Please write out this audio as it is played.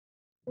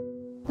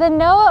The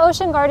NOAA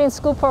Ocean Guardian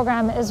School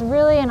Program is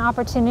really an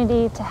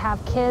opportunity to have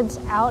kids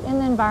out in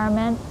the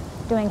environment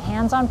doing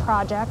hands-on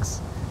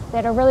projects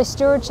that are really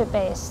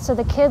stewardship-based. So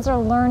the kids are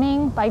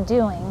learning by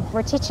doing.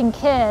 We're teaching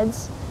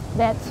kids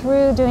that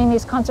through doing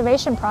these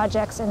conservation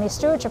projects and these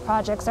stewardship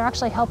projects, they're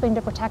actually helping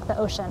to protect the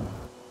ocean.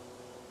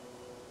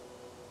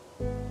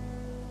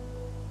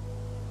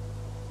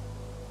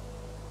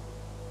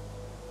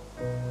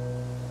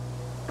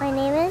 My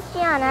name is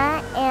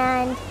Gianna,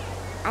 and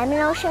I'm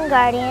an ocean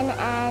guardian,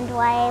 and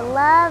why I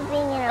love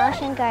being an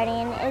ocean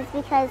guardian is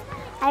because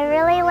I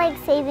really like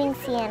saving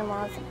sea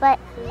animals, but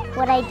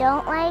what I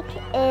don't like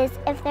is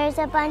if there's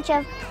a bunch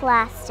of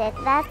plastic.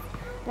 That's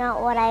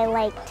not what I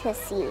like to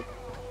see.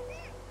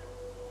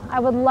 I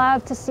would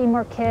love to see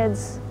more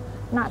kids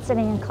not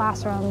sitting in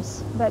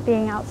classrooms, but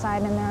being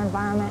outside in their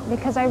environment,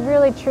 because I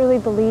really truly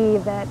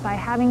believe that by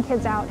having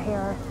kids out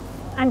here,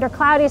 under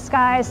cloudy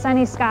skies,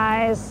 sunny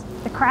skies,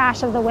 the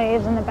crash of the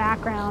waves in the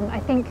background, I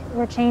think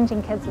we're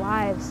changing kids'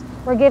 lives.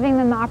 We're giving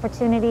them the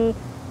opportunity,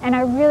 and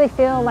I really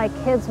feel like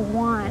kids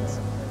want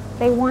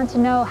to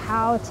know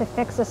how to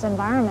fix this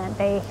environment.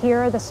 They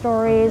hear the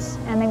stories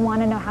and they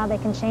want to know how they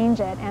can change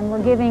it, and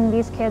we're giving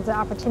these kids the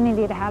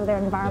opportunity to have their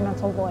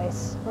environmental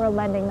voice. We're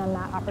lending them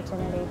that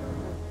opportunity.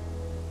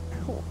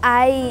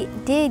 I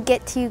did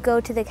get to go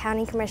to the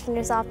county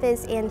commissioner's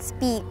office and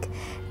speak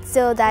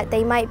so that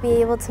they might be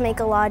able to make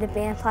a law to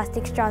ban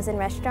plastic straws in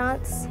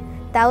restaurants.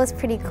 That was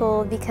pretty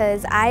cool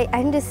because I'm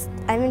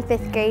in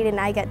 5th grade and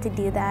I get to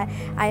do that.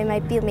 I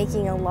might be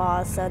making a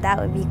law, so that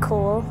would be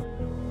cool.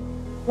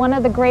 One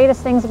of the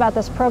greatest things about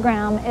this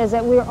program is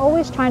that we're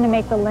always trying to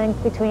make the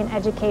link between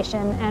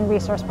education and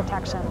resource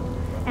protection.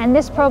 And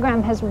this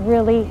program has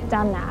really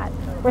done that.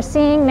 We're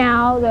seeing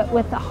now that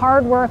with the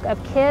hard work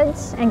of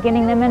kids and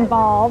getting them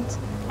involved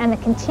and the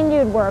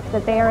continued work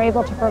that they are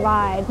able to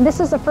provide,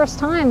 this is the first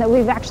time that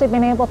we've actually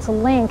been able to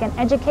link an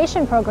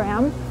education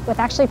program with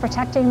actually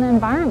protecting the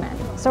environment.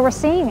 So we're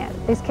seeing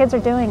it. These kids are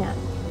doing it.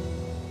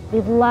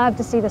 We'd love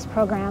to see this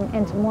program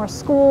into more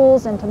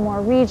schools, into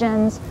more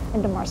regions,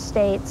 into more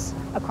states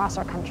across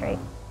our country.